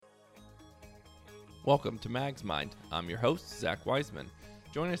Welcome to Mag's Mind. I'm your host, Zach Wiseman.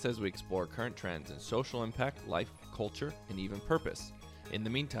 Join us as we explore current trends in social impact, life, culture, and even purpose. In the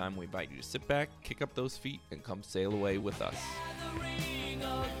meantime, we invite you to sit back, kick up those feet, and come sail away with us.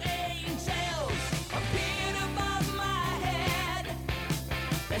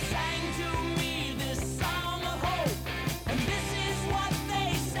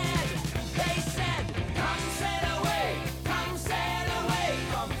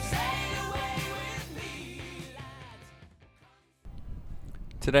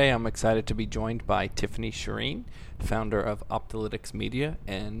 Today, I'm excited to be joined by Tiffany Shireen, founder of Optilytics Media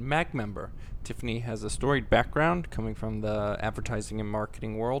and MAG member. Tiffany has a storied background coming from the advertising and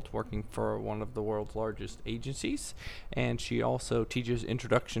marketing world, working for one of the world's largest agencies, and she also teaches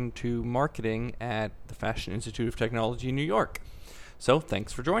Introduction to Marketing at the Fashion Institute of Technology in New York. So,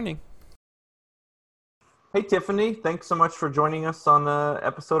 thanks for joining. Hey, Tiffany. Thanks so much for joining us on the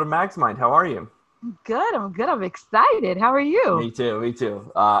episode of Mag's Mind. How are you? I'm good. I'm excited. How are you? Me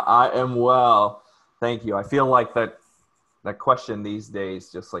too. I am well. Thank you. I feel like that question these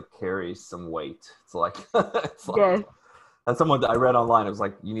days just like carries some weight. It's like, Yes. That's someone that I read online. It was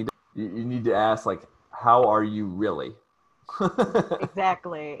like, you need to ask, like, how are you really?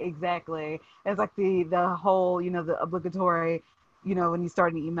 Exactly. It's like the whole, the obligatory, when you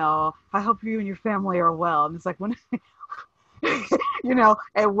start an email, I hope you and your family are well. And it's like, when,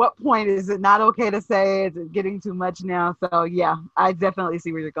 at what point is it not okay to say? Is it getting too much now? So yeah, I definitely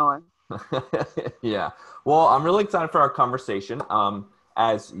see where you're going. Yeah. Well, I'm really excited for our conversation.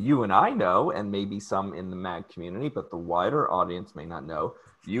 As you and I know, and maybe some in the MAG community, but the wider audience may not know,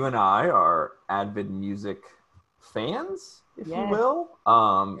 you and I are avid music fans, if you will.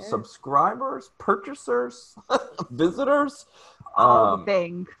 Yes. Subscribers, purchasers, visitors. All the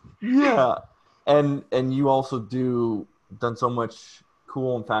things. Yeah. And you also done so much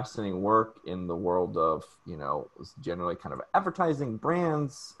cool and fascinating work in the world of, generally kind of advertising,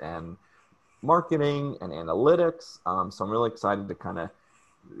 brands and marketing and analytics. So I'm really excited to kind of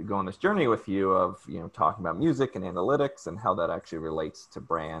go on this journey with you of, talking about music and analytics and how that actually relates to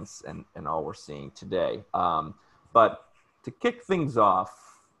brands and all we're seeing today. But to kick things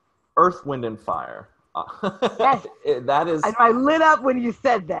off, Earth, Wind, and Fire. Yes. That is. I lit up when you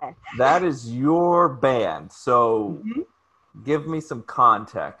said that. That is your band. So give me some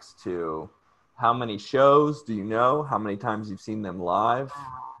context to how many shows do you know? How many times you've seen them live?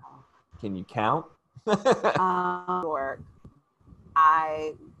 Can you count? Or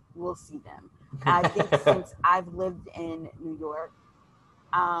I will see them. I think since I've lived in New York,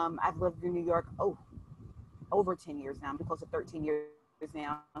 over 10 years now. I'm close to 13 years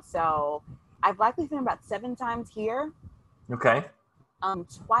now. So I've likely seen them about 7 times here. Okay.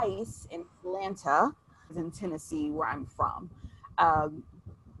 Twice in Atlanta, in Tennessee, where I'm from.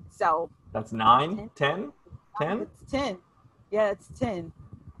 So that's 9, 10? It's 10. Yeah, it's 10.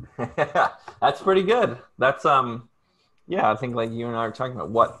 That's pretty good. That's I think like you and I are talking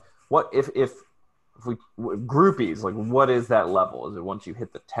about what if we groupies, like what is that level? Is it once you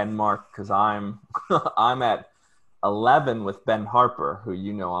hit the 10 mark? Because I'm I'm at 11 with Ben Harper, who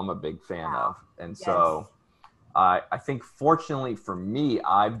I'm a big fan of, and so. I think fortunately for me,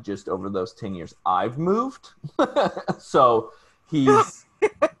 I've just over those 10 years, I've moved. So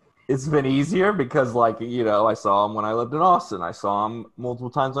it's been easier because I saw him when I lived in Austin. I saw him multiple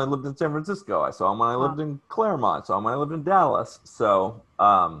times when I lived in San Francisco. I saw him when I lived in Claremont. I saw him when I lived in Dallas. So,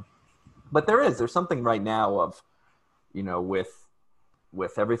 but there's something right now of,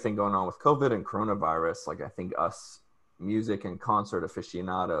 with everything going on with COVID and coronavirus, like I think us music and concert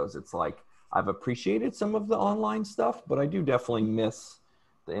aficionados, it's like, I've appreciated some of the online stuff, but I do definitely miss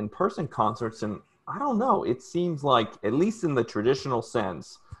the in-person concerts. And I don't know, it seems like, at least in the traditional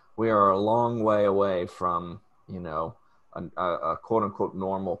sense, we are a long way away from, a quote-unquote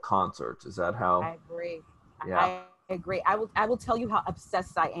normal concert. Is that how? I agree. Yeah. I agree. I will tell you how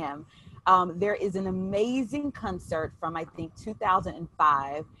obsessed I am. There is an amazing concert from, I think,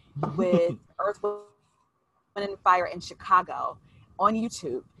 2005 with Earth, Wind, and Fire in Chicago on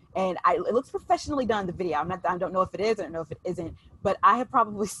YouTube. And it looks professionally done, the video. I don't know if it is, I don't know if it isn't, but I have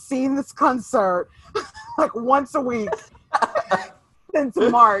probably seen this concert like once a week since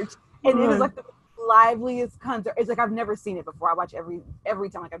March. And it is like the liveliest concert. It's like I've never seen it before. I watch every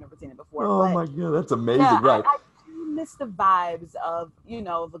time like I've never seen it before. Oh my God, that's amazing. Yeah, right. I do miss the vibes of,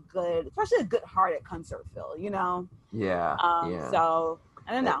 especially a good-hearted concert feel, Yeah. So,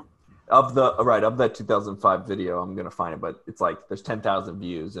 I don't know. Of that 2005 video, I'm gonna find it, but it's like there's 10,000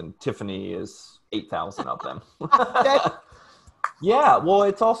 views, and Tiffany is 8,000 of them. Yeah, well,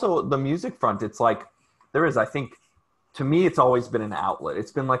 it's also the music front. It's like I think, to me, it's always been an outlet.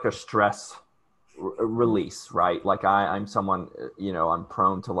 It's been like a stress release, right? Like I'm someone, I'm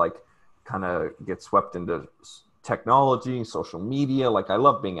prone to like kind of get swept into technology, social media. Like I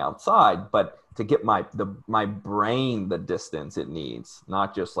love being outside, but to get my brain the distance it needs,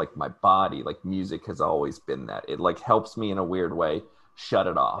 not just like my body. Like music has always been that. It like helps me in a weird way shut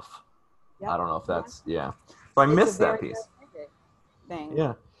it off. Yep. I don't know if that's So I missed that piece. Thing.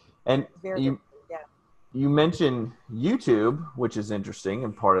 Yeah, and very you mentioned YouTube, which is interesting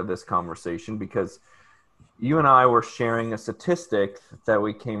and part of this conversation because you and I were sharing a statistic that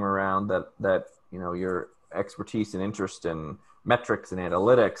we came around that your expertise and interest in metrics and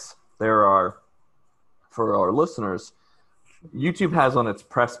analytics. There are, for our listeners, YouTube has on its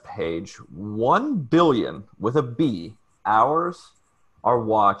press page 1 billion with a B hours are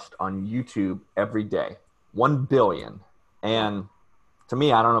watched on YouTube every day. 1 billion. And to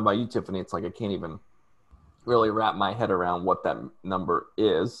me, I don't know about you, Tiffany, it's like I can't even really wrap my head around what that number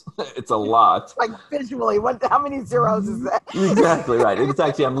is. It's a lot. Like visually, how many zeros is that? Exactly right. It's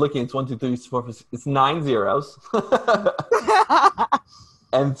actually, I'm looking, it's 1, 2, 3, 4, 5, 6, it's 9 zeros.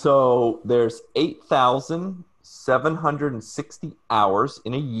 And so there's 8,760 hours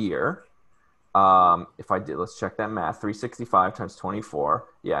in a year. Let's check that math, 365 times 24.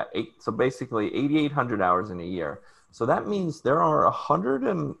 Yeah, so basically 8,800 hours in a year. So that means there are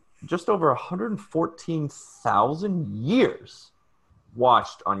just over 114,000 years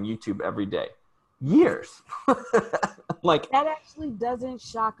watched on YouTube every day. Years. Like that actually doesn't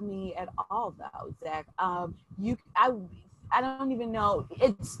shock me at all, though, Zach. I don't even know.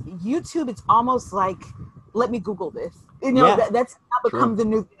 It's YouTube. It's almost like, let me Google this. That's now become the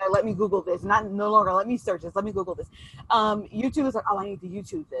new thing. Let me Google this. No longer let me search this. Let me Google this. YouTube is like, oh, I need to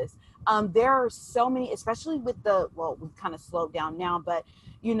YouTube this. There are so many, especially with we've kind of slowed down now, but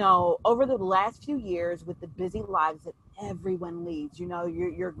over the last few years with the busy lives that everyone leads,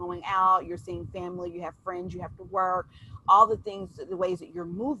 you're going out, you're seeing family, you have friends, you have to work, all the things, the ways that you're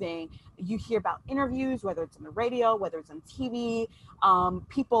moving, you hear about interviews, whether it's on the radio, whether it's on TV.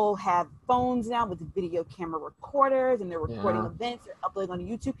 People have phones now with video camera recorders, and they're recording events, they're uploading on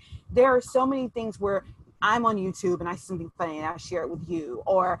YouTube. There are so many things where I'm on YouTube and I see something funny and I share it with you,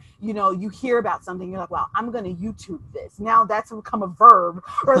 or you hear about something, you're like, well, I'm going to YouTube this. Now that's become a verb,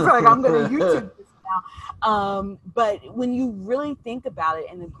 or it's like, I'm going to YouTube this now. But when you really think about it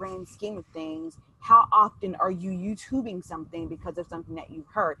in the grand scheme of things, how often are you YouTubing something because of something that you've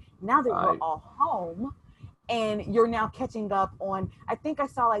heard? Now that we're all home, and you're now catching up on, I think I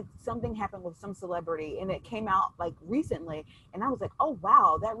saw like something happen with some celebrity and it came out like recently, and I was like, oh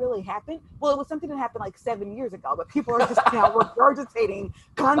wow, that really happened. Well, it was something that happened like 7 years ago, but people are just now regurgitating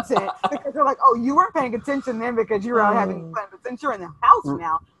content because they're like, oh, you weren't paying attention then because you were out having fun, but since you're in the house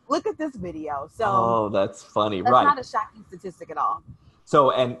now, look at this video. So that's funny. That's not a shocking statistic at all.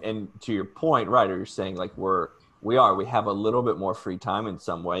 So, and to your point, right, or you're saying like we have a little bit more free time in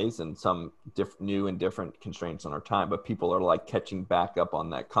some ways and some new and different constraints on our time, but people are like catching back up on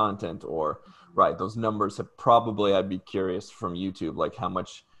that content, or right, those numbers have probably, I'd be curious from YouTube, like how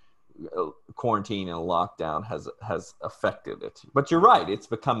much quarantine and lockdown has affected it. But you're right, it's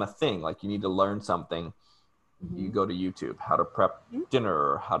become a thing. Like you need to learn something, you go to YouTube, how to prep dinner,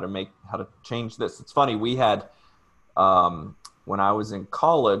 or how to change this. It's funny, we had, when I was in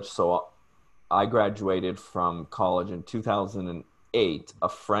college, so I graduated from college in 2008. A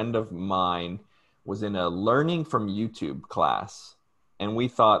friend of mine was in a learning from YouTube class, and we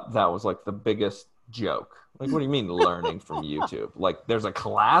thought that was like the biggest joke. Like, what do you mean learning from YouTube? Like, there's a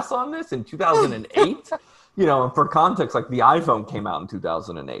class on this in 2008? And for context, like the iPhone came out in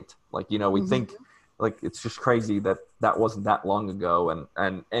 2008. Like, we think like it's just crazy that wasn't that long ago.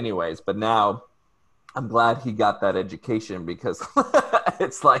 And anyways, but now I'm glad he got that education because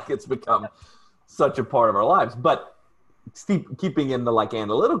it's like it's become such a part of our lives. But keeping in the like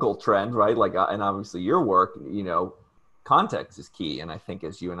analytical trend, right? Like, and obviously your work, context is key. And I think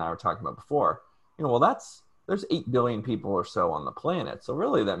as you and I were talking about before, there's 8 billion people or so on the planet. So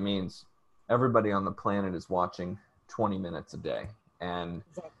really that means everybody on the planet is watching 20 minutes a day. And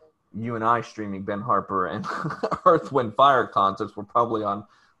you and I streaming Ben Harper and Earth, Wind, Fire concerts were probably on a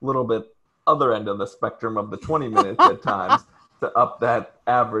little bit other end of the spectrum of the 20 minutes at times. To up that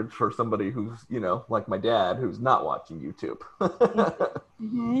average for somebody who's, like my dad, who's not watching YouTube.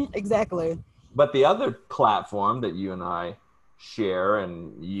 Exactly. But the other platform that you and I share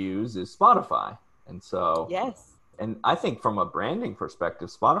and use is Spotify. And so, yes. And I think from a branding perspective,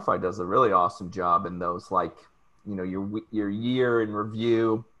 Spotify does a really awesome job in those, like, your year in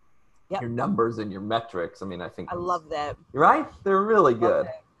review, your numbers and your metrics. I mean, I love that. Right? They're really good.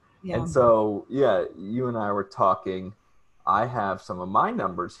 Yeah. And so, you and I were talking. I have some of my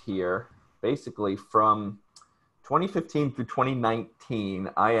numbers here, basically from 2015 through 2019,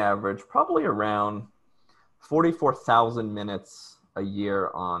 I averaged probably around 44,000 minutes a year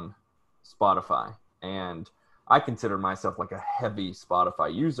on Spotify. And I consider myself like a heavy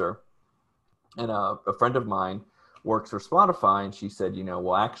Spotify user. And a friend of mine works for Spotify, and she said,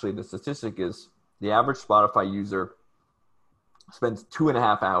 well, actually the statistic is the average Spotify user spends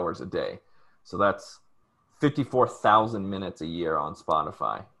 2.5 hours a day. So that's 54,000 minutes a year on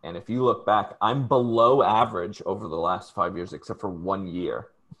Spotify. And if you look back, I'm below average over the last 5 years, except for 1 year.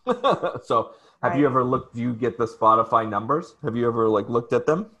 So have you ever looked, do you get the Spotify numbers? Have you ever looked at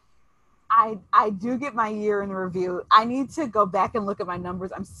them? I do get my year in review. I need to go back and look at my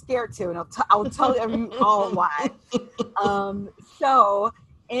numbers. I'm scared to, and I'll tell you all why. So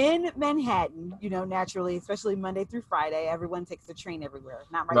in Manhattan, naturally, especially Monday through Friday, everyone takes the train everywhere.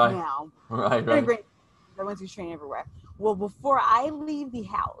 Not right now. Right. Everyone takes the train everywhere. Well, before I leave the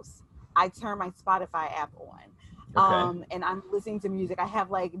house, I turn my Spotify app on. Okay. And I'm listening to music. I have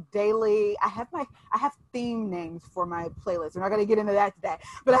daily, I have theme names for my playlist. We're not going to get into that today,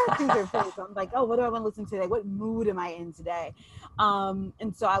 but I have things for playlists. So I'm like, oh, what do I want to listen to today? What mood am I in today?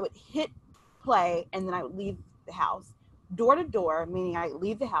 And so I would hit play, and then I would leave the house door to door, meaning I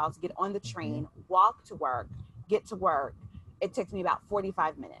leave the house, get on the train, walk to work, get to work. It takes me about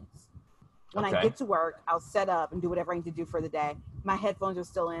 45 minutes. When I get to work, I'll set up and do whatever I need to do for the day. My headphones are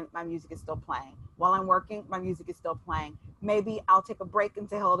still in. My music is still playing. While I'm working, my music is still playing. Maybe I'll take a break and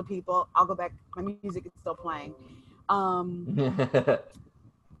say hello to people. I'll go back. My music is still playing. I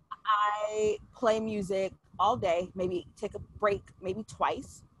play music all day, maybe take a break, maybe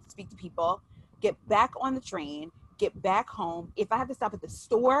twice, speak to people, get back on the train, get back home. If I have to stop at the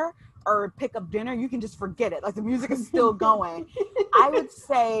store or pick up dinner, you can just forget it. The music is still going. I would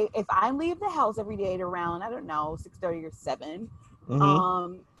say if I leave the house every day at around, 6:30 or 7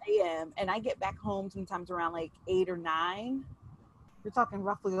 a.m. and I get back home sometimes around 8 or 9, you're talking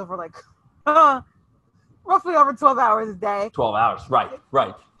roughly over roughly over 12 hours a day. 12 hours,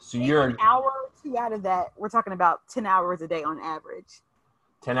 right. So you're an hour or two out of that. We're talking about 10 hours a day on average.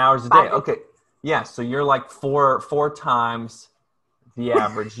 10 hours a day. Okay. Yeah. So you're four times the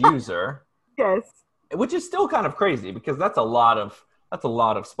average user. Yes. Which is still kind of crazy because that's a lot of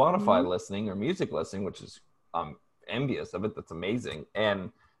Spotify listening or music listening, which is I'm envious of it. That's amazing.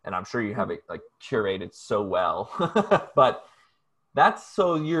 And I'm sure you have it curated so well. But that's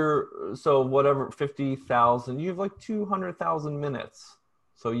so whatever 50,000, you have 200,000 minutes.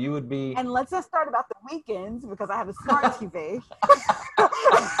 So you would be. And let's just start about the weekends because I have a smart TV.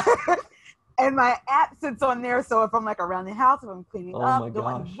 And my app sits on there, so if I'm around the house, if I'm cleaning up,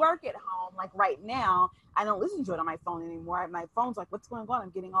 doing work at home, right now, I don't listen to it on my phone anymore. My phone's what's going on?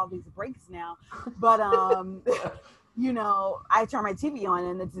 I'm getting all these breaks now. But, I turn my TV on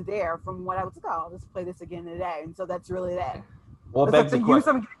and it's there from what I was I'll just play this again today. And so that's really that. Well, it begs the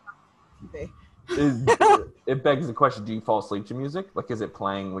question. It begs the question, do you fall asleep to music? Is it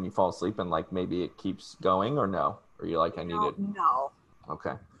playing when you fall asleep and maybe it keeps going or no? Or you're I need it? No.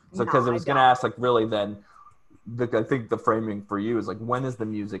 Okay. So, because I was going to ask, really, then, I think the framing for you is when is the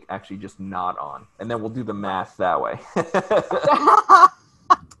music actually just not on? And then we'll do the math that way.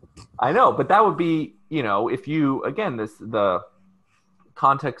 I know, but that would be, if you, again, the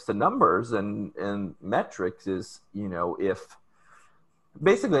context of numbers and metrics is, if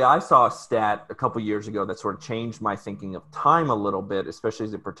basically I saw a stat a couple years ago that sort of changed my thinking of time a little bit, especially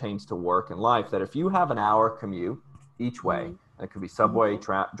as it pertains to work and life, that if you have an hour commute each way, it could be subway,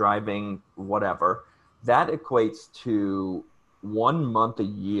 driving, whatever. That equates to 1 month a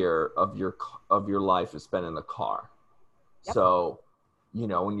year of your life is spent in the car. Yep. So,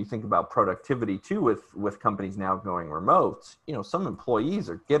 when you think about productivity too, with companies now going remote, some employees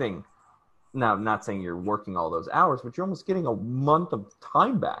are getting. Now, I'm not saying you're working all those hours, but you're almost getting a month of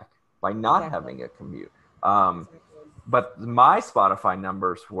time back by not having a commute. But my Spotify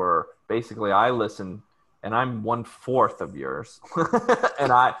numbers were basically I listen. And I'm 1/4 of yours.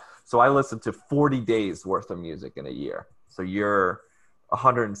 And I listen to 40 days worth of music in a year. So you're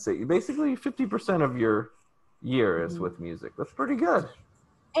 160, basically 50% of your year is with music. That's pretty good.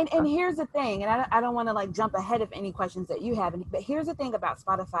 And here's the thing, and I don't want to jump ahead of any questions that you have, but here's the thing about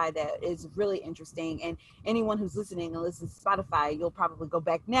Spotify that is really interesting. And anyone who's listening and listens to Spotify, you'll probably go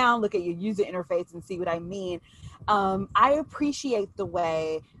back now, look at your user interface and see what I mean. I appreciate the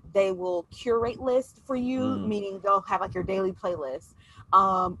way they will curate lists for you, meaning they'll have like your daily playlist,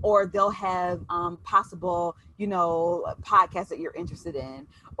 or they'll have possible, podcasts that you're interested in,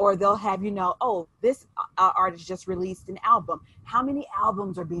 or they'll have, oh, this artist just released an album. How many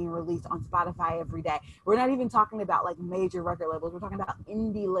albums are being released on Spotify every day? We're not even talking about like major record labels. We're talking about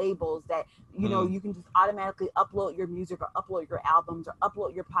indie labels that, you can just automatically upload your music or upload your albums or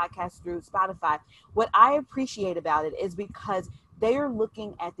upload your podcast through Spotify. What I appreciate about it is because they are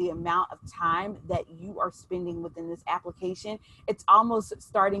looking at the amount of time that you are spending within this application. It's almost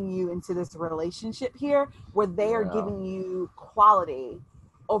starting you into this relationship here where they are giving you quality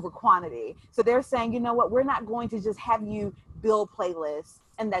over quantity. So they're saying, you know what, we're not going to just have you build playlists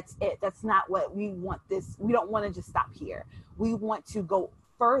and that's it. That's not what we want. We don't want to just stop here. We want to go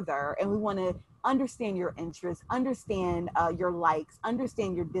further, and we want to understand your interests, understand your likes,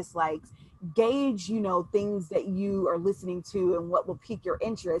 understand your dislikes, gauge, things that you are listening to and what will pique your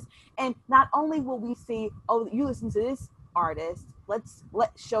interest. And not only will we see, oh, you listen to this artist, let's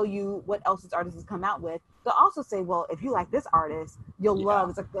show you what else this artist has come out with. They'll also say, well, if you like this artist, you'll love,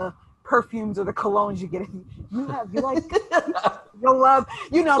 it's like the perfumes or the colognes you get. You like, you'll love,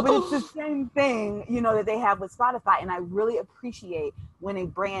 but it's the same thing, that they have with Spotify. And I really appreciate when a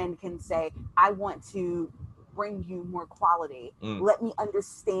brand can say, I want to bring you more quality. Let me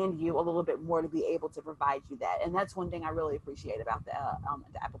understand you a little bit more to be able to provide you that. And that's one thing I really appreciate about the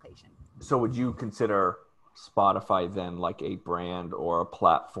application. So would you consider Spotify then like a brand or a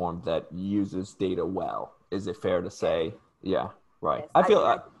platform that uses data well? Is it fair to say? Yeah, right. Yes, I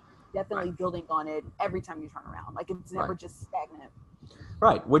feel definitely building on it every time you turn around. Like it's never just stagnant.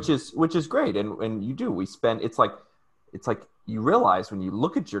 Right, which is great. And you do. It's like you realize when you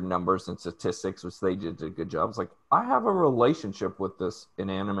look at your numbers and statistics, which they did a good job, it's like, I have a relationship with this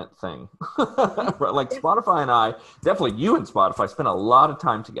inanimate thing. Like Spotify and I, definitely you and Spotify spend a lot of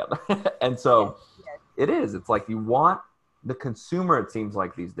time together. And so it is. It's like you want the consumer, it seems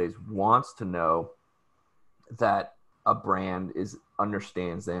like these days, wants to know that a brand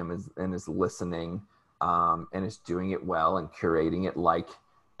understands them and is listening and is doing it well and curating it like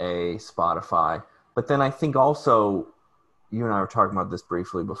a Spotify. But then I think also, you and I were talking about this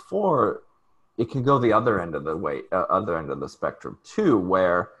briefly before, it can go the other end of the spectrum too,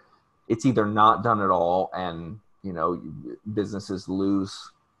 where it's either not done at all and, businesses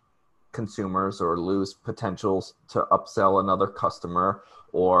lose consumers or lose potentials to upsell another customer,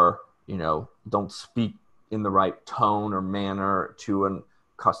 or, don't speak in the right tone or manner to a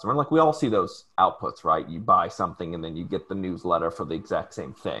customer. Like we all see those outputs, right? You buy something and then you get the newsletter for the exact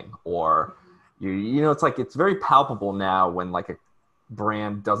same thing, or it's like, it's very palpable now when like a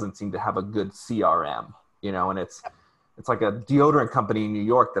brand doesn't seem to have a good CRM, and it's like a deodorant company in New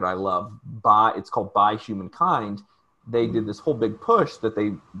York that I love. It's called By Humankind. They did this whole big push that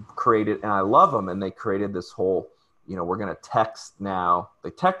they created, and I love them. And they created this whole, we're going to text now. They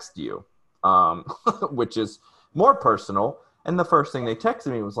text you, which is more personal. And the first thing they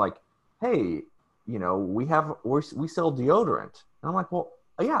texted me was like, hey, we sell deodorant. And I'm like, well,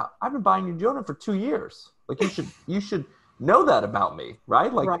 yeah, I've been buying your deodorant for 2 years. Like you should know that about me,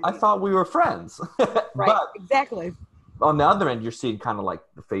 right? Like I thought we were friends. Right, but exactly. On the other end, you're seeing kind of like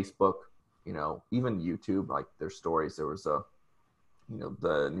the Facebook, even YouTube, like their stories. There was the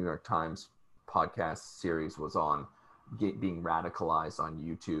New York Times podcast series was on being radicalized on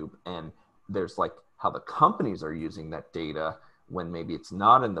YouTube. And there's like how the companies are using that data when maybe it's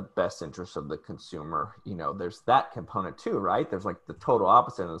not in the best interest of the consumer. There's that component too, right? There's like the total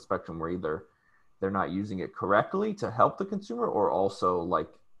opposite of the spectrum where either they're not using it correctly to help the consumer or also like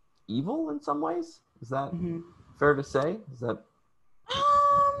evil in some ways. Is that fair to say? Is that?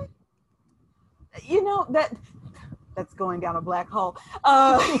 That's going down a black hole.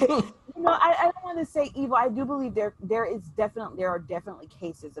 I don't want to say evil. I do believe there are definitely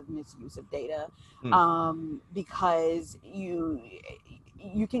cases of misuse of data, because you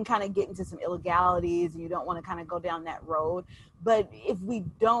can kind of get into some illegalities and you don't want to kind of go down that road. But if we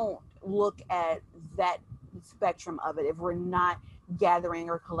don't look at that spectrum of it, if we're not gathering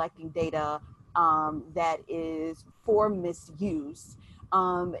or collecting data that is for misuse,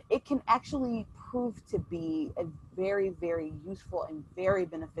 it can actually prove to be a very, very useful and very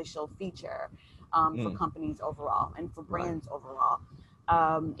beneficial feature for companies overall and for brands overall.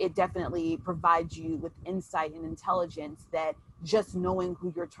 It definitely provides you with insight and intelligence that just knowing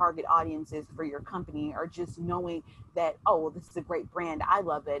who your target audience is for your company, or just knowing that, oh, well, this is a great brand, I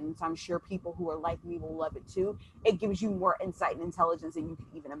love it, and so I'm sure people who are like me will love it too. It gives you more insight and intelligence than you can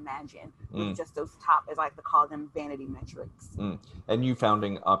even imagine with just those top, as I like to call them, vanity metrics. And you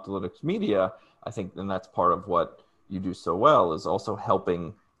founding Optolytics Media, I think, and that's part of what you do so well, is also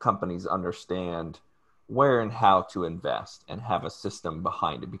helping companies understand where and how to invest and have a system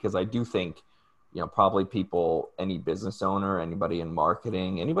behind it. Because I do think, probably people, any business owner, anybody in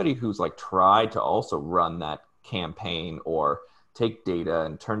marketing, anybody who's like tried to also run that campaign or take data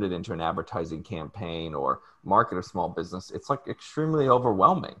and turn it into an advertising campaign or market a small business, it's like extremely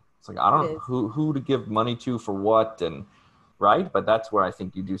overwhelming. It's like, I don't know who to give money to for what, and right. But that's where I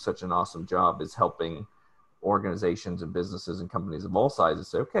think you do such an awesome job, is helping organizations and businesses and companies of all sizes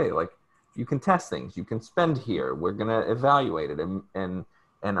say, okay, like, you can test things, you can spend here, we're going to evaluate it and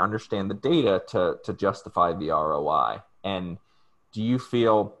understand the data to justify the ROI. And do you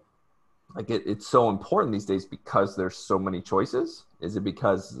feel like it's so important these days because there's so many choices? Is it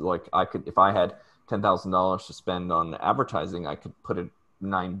because, like, if I had $10,000 to spend on advertising, I could put it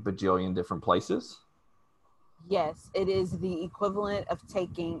 9 bajillion different places? Yes, it is the equivalent of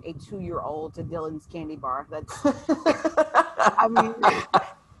taking a 2-year-old to Dylan's Candy Bar. That's, I mean,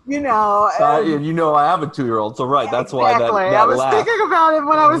 I have a 2-year-old, so right, that's why that I was laugh. thinking about it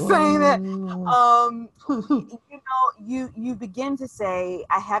when I was saying that. You begin to say,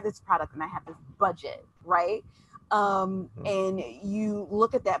 I have this product and I have this budget, right? And you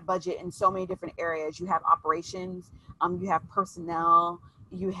look at that budget in so many different areas. You have operations, you have personnel,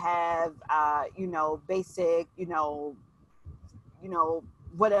 you have basic,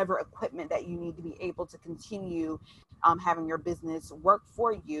 whatever equipment that you need to be able to continue having your business work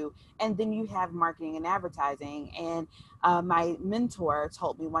for you. And then you have marketing and advertising. And my mentor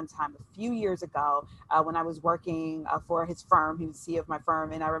told me one time a few years ago when I was working for his firm, he was the CEO of my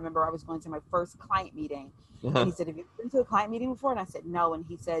firm. And I remember I was going to my first client meeting. And he said, have you been to a client meeting before? And I said, no. And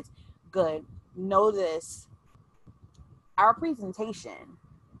he said, good, know this. Our presentation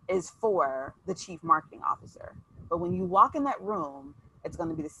is for the chief marketing officer. But when you walk in that room, it's going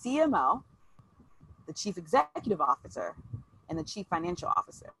to be the CMO, the chief executive officer, and the chief financial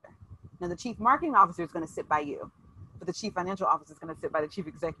officer. Now, the chief marketing officer is going to sit by you, but the chief financial officer is going to sit by the chief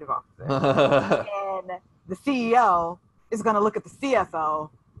executive officer. And the CEO is going to look at the CFO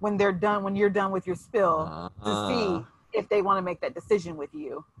when you're done with your spill to see if they want to make that decision with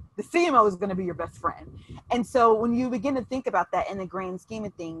you. The CMO is going to be your best friend. And so when you begin to think about that in the grand scheme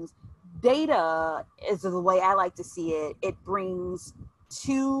of things, data is the way I like to see it. It brings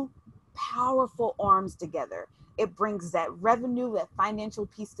two powerful arms together. It brings that revenue, that financial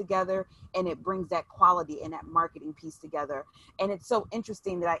piece together, and it brings that quality and that marketing piece together. And it's so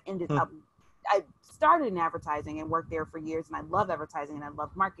interesting that I started in advertising and worked there for years, and I love advertising and I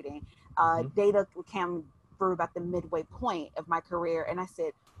love marketing. Data came through about the midway point of my career, and I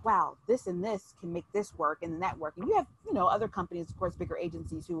said, wow, this and this can make this work and that work. And you have, other companies, of course, bigger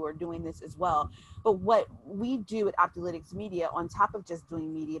agencies who are doing this as well. But what we do at Optilytics Media, on top of just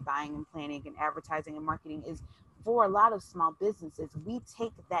doing media buying and planning and advertising and marketing, is for a lot of small businesses, we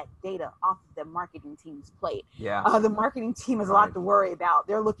take that data off of the marketing team's plate. Yeah. The marketing team has a lot to worry about.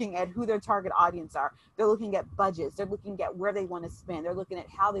 They're looking at who their target audience are. They're looking at budgets. They're looking at where they want to spend. They're looking at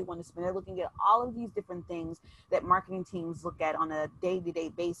how they want to spend. They're looking at all of these different things that marketing teams look at on a day-to-day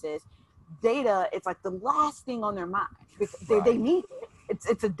basis. Data, it's like the last thing on their mind. They need it.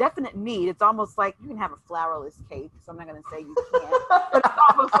 It's a definite need. It's almost like you can have a flourless cake. So I'm not going to say you can't, but it's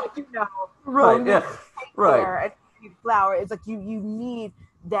almost like, right. Yeah. Right. Flour. It's like you need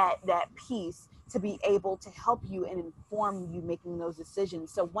that piece to be able to help you and inform you making those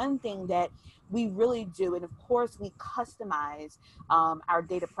decisions. So one thing that we really do, and of course we customize our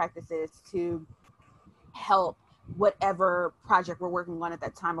data practices to help whatever project we're working on at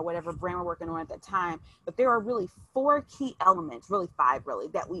that time or whatever brand we're working on at that time. But there are really 4 key elements, really 5 really,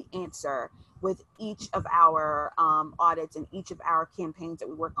 that we answer with each of our audits and each of our campaigns that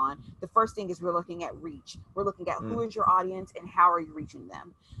we work on. The first thing is we're looking at reach. We're looking at who is your audience and how are you reaching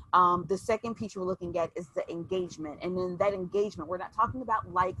them. The second piece we're looking at is the engagement. And in that engagement, we're not talking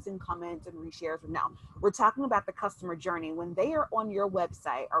about likes and comments and reshares. No, we're talking about the customer journey. When they are on your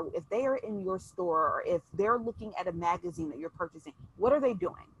website, or if they are in your store, or if they're looking at a magazine that you're purchasing, what are they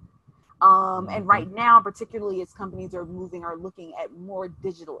doing? And right now, particularly as companies are looking at more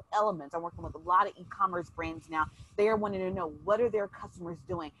digital elements. I'm working with a lot of e-commerce brands now. They are wanting to know, what are their customers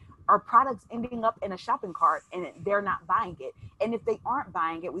doing? Are products ending up in a shopping cart and they're not buying it? And if they aren't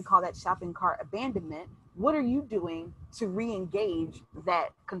buying it, we call that shopping cart abandonment. What are you doing to re-engage that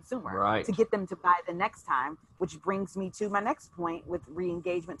consumer to get them to buy the next time? Which brings me to my next point with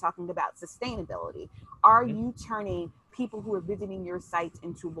re-engagement, talking about sustainability. Are you turning people who are visiting your sites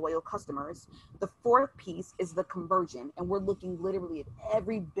into loyal customers? The fourth piece is the conversion. And we're looking literally at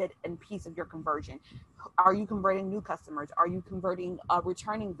every bit and piece of your conversion. Are you converting new customers? Are you converting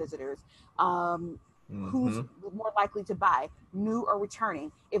returning visitors? Who's more likely to buy, new or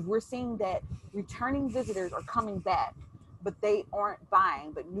returning? If we're seeing that returning visitors are coming back, but they aren't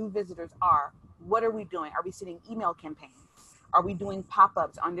buying, but new visitors are, what are we doing? Are we sending email campaigns? Are we doing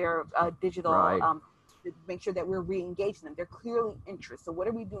pop-ups on their digital to make sure that we're re-engaging them? They're clearly interested. So what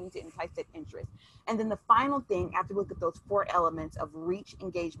are we doing to entice that interest? And then the final thing, after we look at those 4 elements of reach,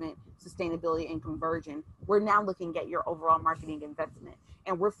 engagement, sustainability, and conversion, we're now looking at your overall marketing investment.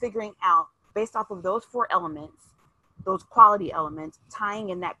 And we're figuring out, based off of those 4 elements, those quality elements, tying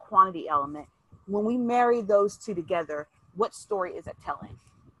in that quantity element, when we marry those 2 together, what story is it telling?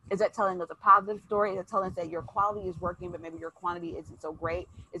 Is that telling us a positive story? Is it telling us that your quality is working, but maybe your quantity isn't so great?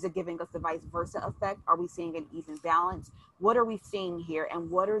 Is it giving us the vice versa effect? Are we seeing an even balance? What are we seeing here?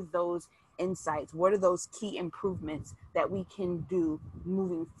 And what are those insights? What are those key improvements that we can do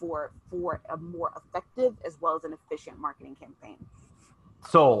moving forward for a more effective as well as an efficient marketing campaign?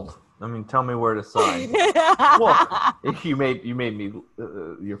 Sold. I mean, tell me where to sign. Well, you made me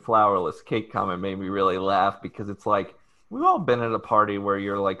your flourless cake comment made me really laugh, because it's like, we've all been at a party where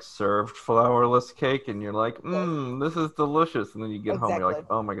you're like served flourless cake and you're like, this is delicious. And then you get home, you're like,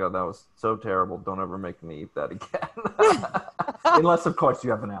 oh my God, that was so terrible. Don't ever make me eat that again. Unless, of course, you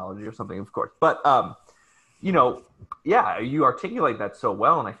have an allergy or something, of course. But, you articulate that so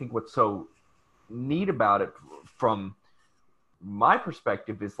well. And I think what's so neat about it from my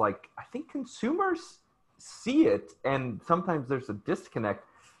perspective is, like, I think consumers see it, and sometimes there's a disconnect.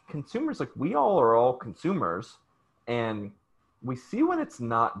 Consumers, like, we all are all consumers. And we see when it's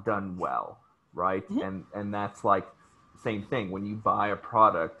not done well, right? And that's like the same thing when you buy a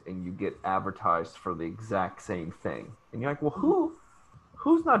product and you get advertised for the exact same thing. And you're like, well,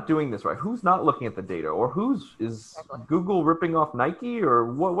 who's not doing this right? Who's not looking at the data? Or is Google ripping off Nike?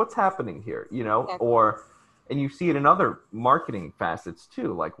 Or what's happening here? And you see it in other marketing facets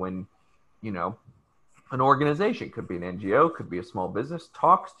too. Like when, an organization, could be an NGO, could be a small business,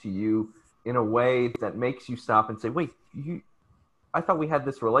 talks to you in a way that makes you stop and say, wait, I thought we had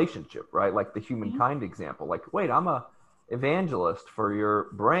this relationship, right? Like the humankind example. Like, wait, I'm a evangelist for your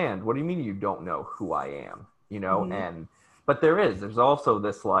brand. What do you mean you don't know who I am? But there's also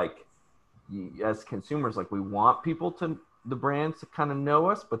this, like, as consumers, like, we want people the brands to kind of know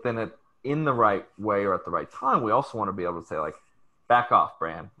us, but then in the right way or at the right time, we also want to be able to say, like, back off,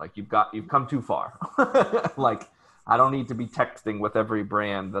 brand. Like, you've come too far. Like, I don't need to be texting with every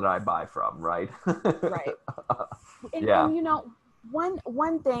brand that I buy from, right? Right. And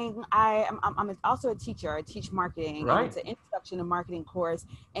one thing, I'm also a teacher. I teach marketing, right. And it's an introduction to marketing course.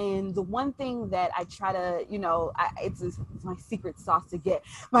 And the one thing that I try to, it's my secret sauce to get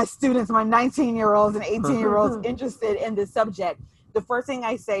my students, my 19-year-olds and 18-year-olds interested in this subject. The first thing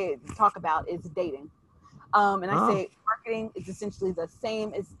I talk about is dating. I say marketing is essentially the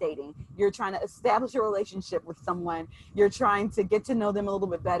same as dating. You're trying to establish a relationship with someone. You're trying to get to know them a little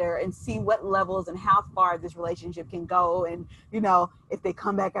bit better and see what levels and how far this relationship can go. And, if they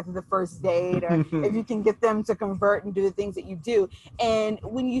come back after the first date, or if you can get them to convert and do the things that you do. And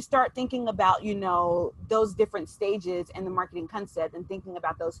when you start thinking about, those different stages in the marketing concept and thinking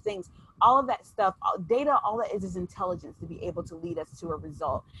about those things, all of that stuff, data, all that is intelligence to be able to lead us to a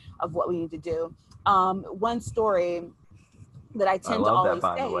result of what we need to do. One story that I tend to always say.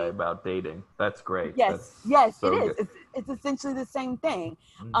 I love that, by the way, about dating. That's great. Yes, so it is. It's essentially the same thing.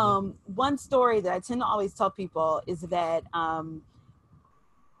 One story that I tend to always tell people is that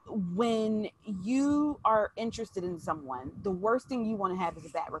when you are interested in someone, the worst thing you want to have is a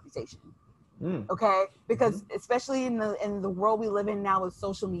bad reputation. Okay, because especially in the world we live in now with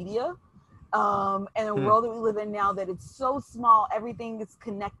social media. And the world that we live in now, that it's so small, everything is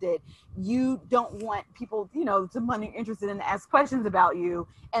connected. You don't want people, someone interested in ask questions about you,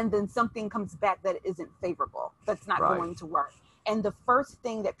 and then something comes back that isn't favorable, that's not going to work. And the first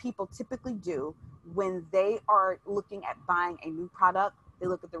thing that people typically do when they are looking at buying a new product, they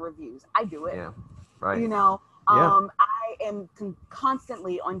look at the reviews. I do it. Yeah. Right. I am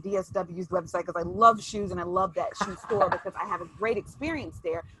constantly on DSW's website because I love shoes and I love that shoe store because I have a great experience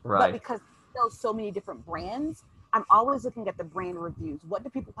there. Right. But because there's so many different brands, I'm always looking at the brand reviews. What do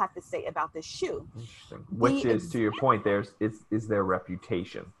people have to say about this shoe? Interesting. Which is, to your point, is their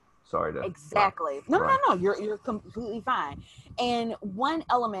reputation. Sorry to exactly. No, you're completely fine. And one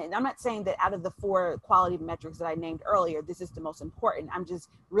element, and I'm not saying that out of the 4 quality metrics that I named earlier, this is the most important. I'm just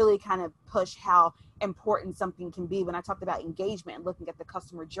really kind of push how important something can be. When I talked about engagement and looking at the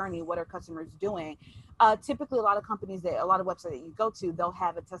customer journey, what are customers doing? Typically, a lot of companies, a lot of websites that you go to, they'll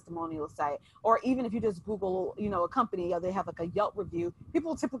have a testimonial site, or even if you just Google, a company, they have like a Yelp review.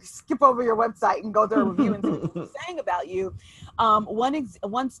 People typically skip over your website and go to a review and see what they're saying about you.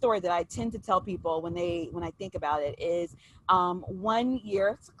 One story that I tend to tell people when I think about it is 1 year,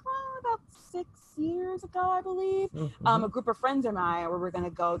 it's about 6 years ago, I believe, a group of friends of mine, where we're going to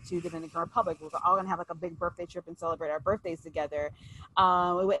go to Dominican Republic. We're all going to have like a big birthday trip and celebrate our birthdays together.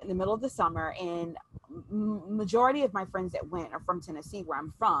 We went in the middle of the summer, and majority of my friends that went are from Tennessee, where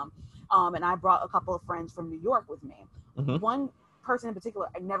I'm from. And I brought a couple of friends from New York with me. One person in particular,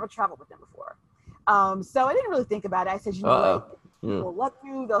 I never traveled with them before. So I didn't really think about it. I said, what, people love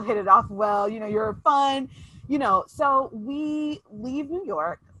you, they'll hit it off well, you're fun, so we leave New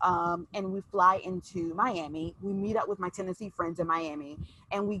York, and we fly into Miami. We meet up with my Tennessee friends in Miami,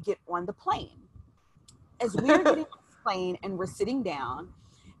 and we get on the plane. As we're getting on the plane and we're sitting down,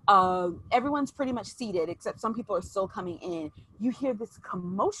 everyone's pretty much seated, except some people are still coming in. You hear this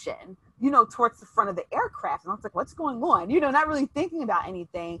commotion, towards the front of the aircraft. And I was like, what's going on? Not really thinking about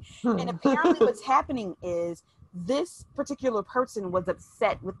anything. And apparently what's happening is this particular person was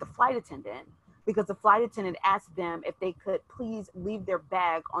upset with the flight attendant, because the flight attendant asked them if they could please leave their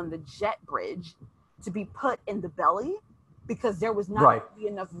bag on the jet bridge to be put in the belly, because there was not going to be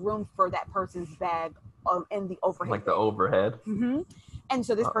enough room for that person's bag in the overhead. Like the overhead? And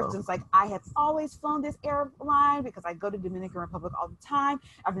so this person's like, I have always flown this airline because I go to Dominican Republic all the time.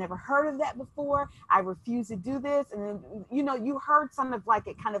 I've never heard of that before. I refuse to do this. And then, you heard some of like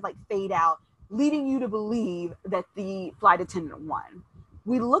it kind of like fade out, leading you to believe that the flight attendant won.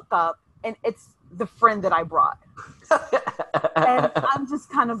 We look up, and it's the friend that I brought. And I'm just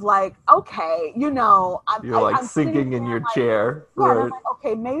kind of like, okay, you're like sinking in your chair. Yeah, right. And I'm like,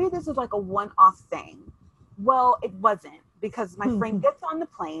 okay, maybe this is like a one-off thing. Well, it wasn't, because my friend gets on the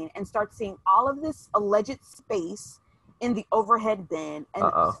plane and starts seeing all of this alleged space in the overhead bin, and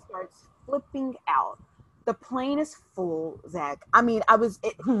starts flipping out. The plane is full, Zach. I mean,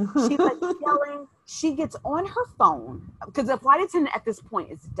 she's like yelling. She gets on her phone, because the flight attendant at this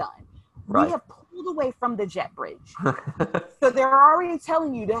point is done. Right. We have pulled away from the jet bridge. So they're already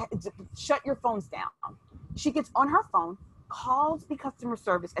telling you to shut your phones down. She gets on her phone, calls the customer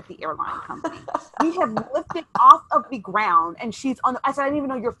service at the airline company. We have lifted off of the ground, and she's on. I said, I didn't even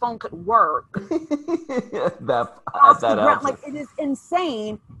know your phone could work. Like, it is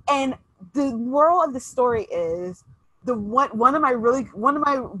insane. And the moral of the story is, one of my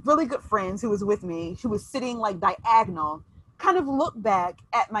really good friends who was with me, who was sitting like diagonal, kind of looked back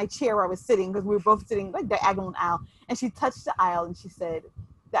at my chair where I was sitting, because we were both sitting like diagonal in the aisle, and she touched the aisle, and she said,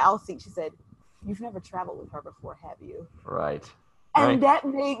 the aisle seat, she said, "You've never traveled with her before, have you?" Right. And that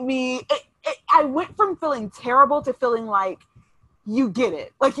made me, I went from feeling terrible to feeling like, you get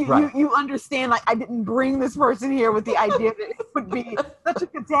it. Like you understand, like, I didn't bring this person here with the idea that it would be such a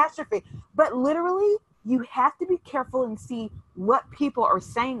catastrophe. But literally, you have to be careful and see what people are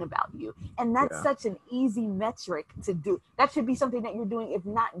saying about you. And that's such an easy metric to do. That should be something that you're doing, if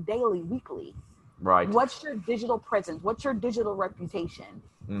not daily, weekly. Right. What's your digital presence? What's your digital reputation?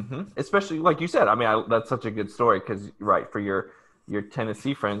 Especially, like you said, I mean, that's such a good story, because, for your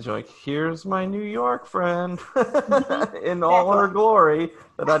Tennessee friends, you're like, here's my New York friend in all her glory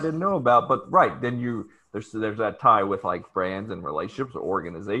that I didn't know about. But then there's that tie with like brands and relationships or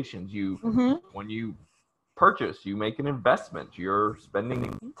organizations. When you purchase, you make an investment, you're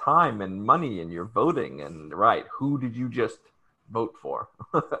spending time and money, and you're voting, and who did you just vote for?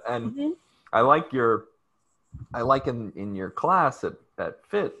 And I like in your class at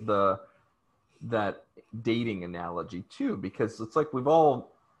FIT that dating analogy too, because it's like we've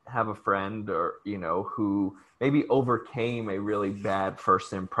all have a friend, or who maybe overcame a really bad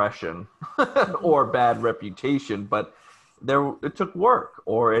first impression or bad reputation, but it took work,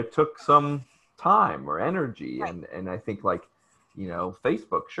 or it took some time or energy. And I think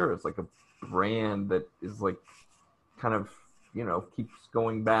Facebook, sure, it's like a brand that is like kind of keeps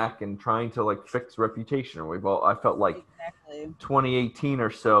going back and trying to like fix reputation. I felt like 2018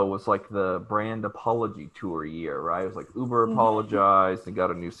 or so was like the brand apology tour year, right? It was like Uber apologized and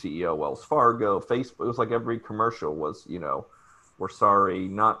got a new CEO, Wells Fargo, Facebook. It was like every commercial was, we're sorry,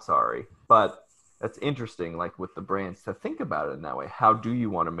 not sorry. But that's interesting, like with the brands, to think about it in that way. How do you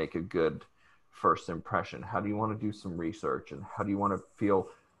want to make a good first impression? How do you want to do some research, and how do you want to feel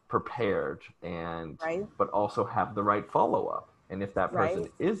prepared, and but also have the right follow-up? And if that person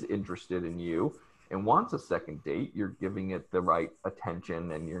is interested in you and wants a second date, you're giving it the right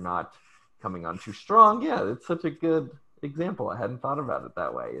attention, and you're not coming on too strong. Yeah, it's such a good example. I hadn't thought about it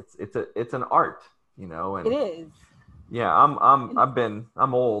that way. It's an art. you know, It and is. yeah,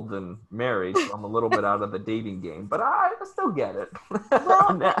 I'm old and married, so I'm a little bit out of the dating game, but I still get it.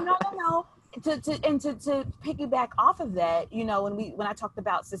 Well, no. To piggyback off of that, when I talked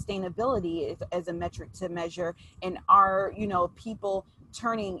about sustainability as a metric to measure, and are people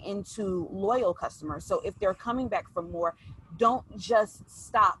turning into loyal customers. So if they're coming back for more, don't just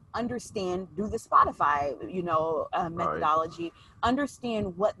stop. Understand, do the Spotify, Right, methodology.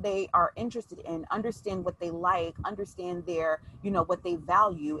 Understand what they are interested in. Understand what they like. Understand what they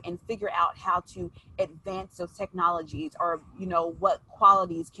value, and figure out how to advance those technologies, or what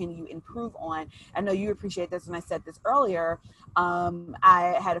qualities can you improve on. I know you appreciate this when I said this earlier.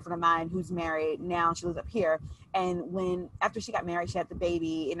 I had a friend of mine who's married now. She lives up here, and after she got married, she had the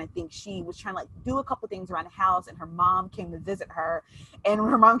baby, and I think she was trying to like do a couple things around the house, and her mom came to visit her. And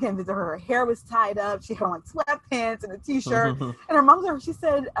when her mom came to visit her hair was tied up. She had on like sweatpants and a t-shirt. And her mom she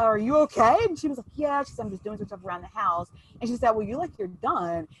said, "Are you okay?" And she was like, "Yeah." She said, "I'm just doing some stuff around the house." And she said, "Well, you you're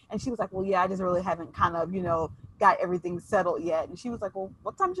done." And she was like, "Well, yeah, I just really haven't kind of, got everything settled yet." And she was like, "Well,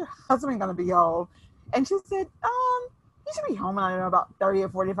 what time's your husband gonna be home?" And she said, "He should be home in, I don't know, about 30 or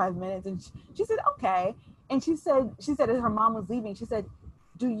 45 minutes." And she said, "Okay." And she said as her mom was leaving, she said,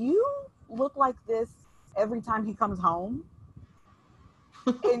 "Do you look like this every time he comes home?"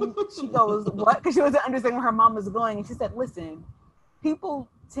 And she goes, "What?" Because she wasn't understanding where her mom was going. And she said, "Listen, people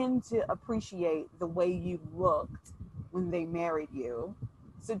tend to appreciate the way you looked when they married you.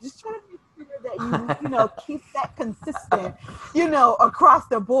 So just try to make sure that keep that consistent, across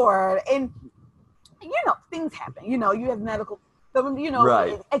the board." And things happen. You have medical, so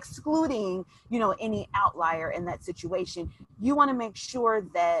right, excluding any outlier in that situation. You want to make sure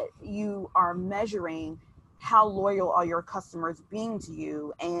that you are measuring how loyal are your customers being to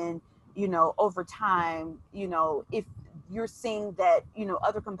you, and over time, if you're seeing that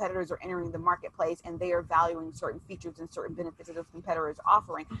other competitors are entering the marketplace and they are valuing certain features and certain benefits that those competitors are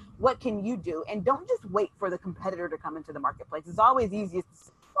offering, what can you do? And don't just wait for the competitor to come into the marketplace. It's always easiest to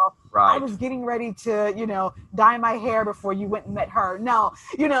say, "Well, I right. was getting ready to dye my hair before you went and met her." No,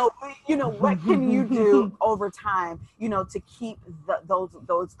 what can you do over time to keep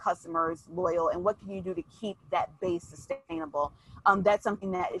those customers loyal, and what can you do to keep that base sustainable? That's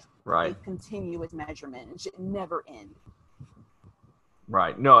something that is a Right. continuous measurement and should never end.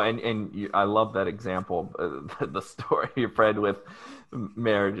 Right. No, and I love that example. The story your friend with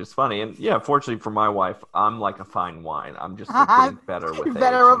marriage is funny, and yeah, fortunately for my wife, I'm like a fine wine. I'm just like getting better with age.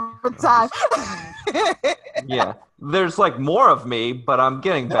 Better over I'm time. just yeah. There's like more of me, but I'm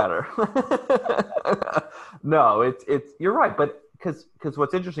getting better. No, it's you're right, but because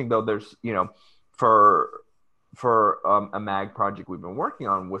what's interesting though, there's for a mag project we've been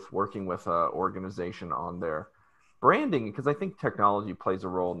working with an organization on their branding, because I think technology plays a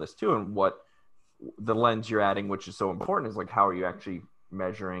role in this too. And what the lens you're adding, which is so important, is like how are you actually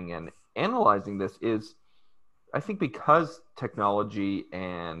measuring and analyzing this? Is I think because technology,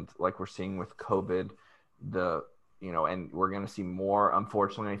 and like we're seeing with COVID, and we're going to see more,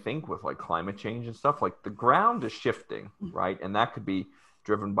 unfortunately, I think with like climate change and stuff, like the ground is shifting, right? And that could be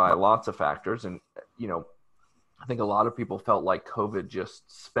driven by lots of factors. And I think a lot of people felt like COVID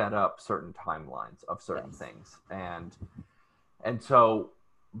just sped up certain timelines of certain Yes. things. And so,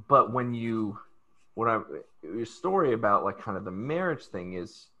 but your story about like kind of the marriage thing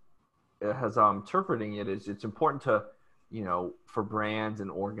is, as I'm interpreting it, is it's important to, for brands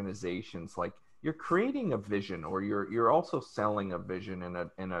and organizations, like you're creating a vision, or you're also selling a vision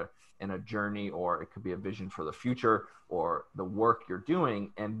in a journey, or it could be a vision for the future or the work you're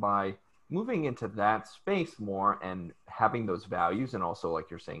doing. And by moving into that space more and having those values, and also like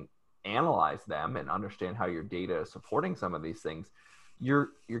you're saying, analyze them and understand how your data is supporting some of these things, you're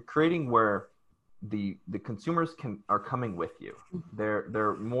creating where the consumers are coming with you.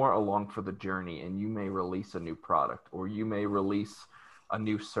 They're more along for the journey, and you may release a new product, or you may release a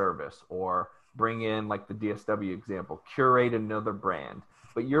new service, or bring in, like the DSW example, curate another brand.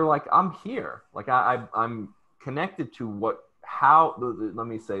 But you're like, I'm here, like I'm connected to let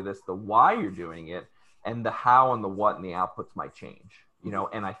me say this, the why you're doing it, and the how and the what and the outputs might change,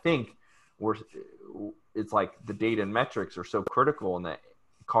 and I think it's like the data and metrics are so critical in that,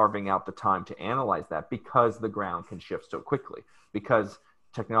 carving out the time to analyze that, because the ground can shift so quickly, because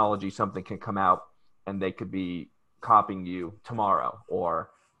technology, something can come out and they could be copying you tomorrow,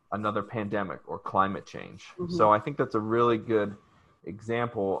 or another pandemic or climate change. Mm-hmm. So I think that's a really good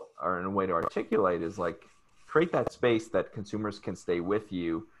example, or a way to articulate, is like create that space that consumers can stay with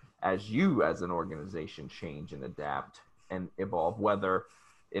you as an organization change and adapt and evolve, whether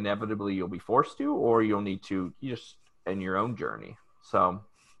inevitably you'll be forced to, or you'll need to just in your own journey. So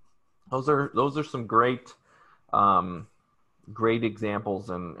Those are some great great examples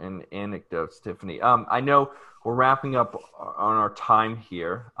and anecdotes, Tiffany. I know we're wrapping up on our time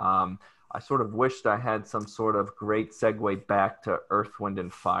here. I sort of wished I had some sort of great segue back to Earth, Wind,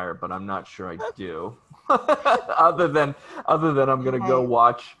 and Fire, but I'm not sure I do. other than I'm going to go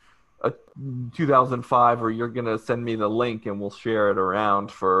watch a 2005, or you're going to send me the link and we'll share it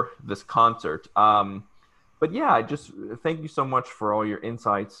around for this concert. But yeah, I just thank you so much for all your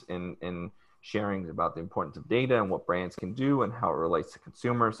insights and sharing about the importance of data and what brands can do and how it relates to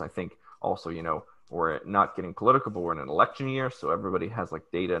consumers. I think also, we're not getting political, but we're in an election year, so everybody has like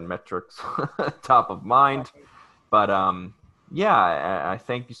data and metrics top of mind. But yeah, I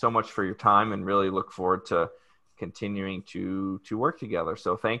thank you so much for your time and really look forward to continuing to work together.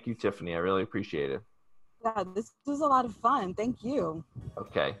 So thank you, Tiffany. I really appreciate it. Yeah, this was a lot of fun. Thank you.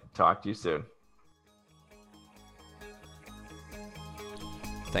 Okay, talk to you soon.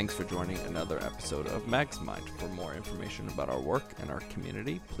 Thanks for joining another episode of Mag's Mind. For more information about our work and our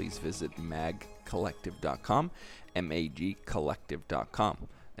community, please visit magcollective.com, magcollective.com.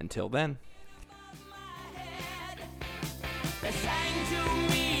 Until then.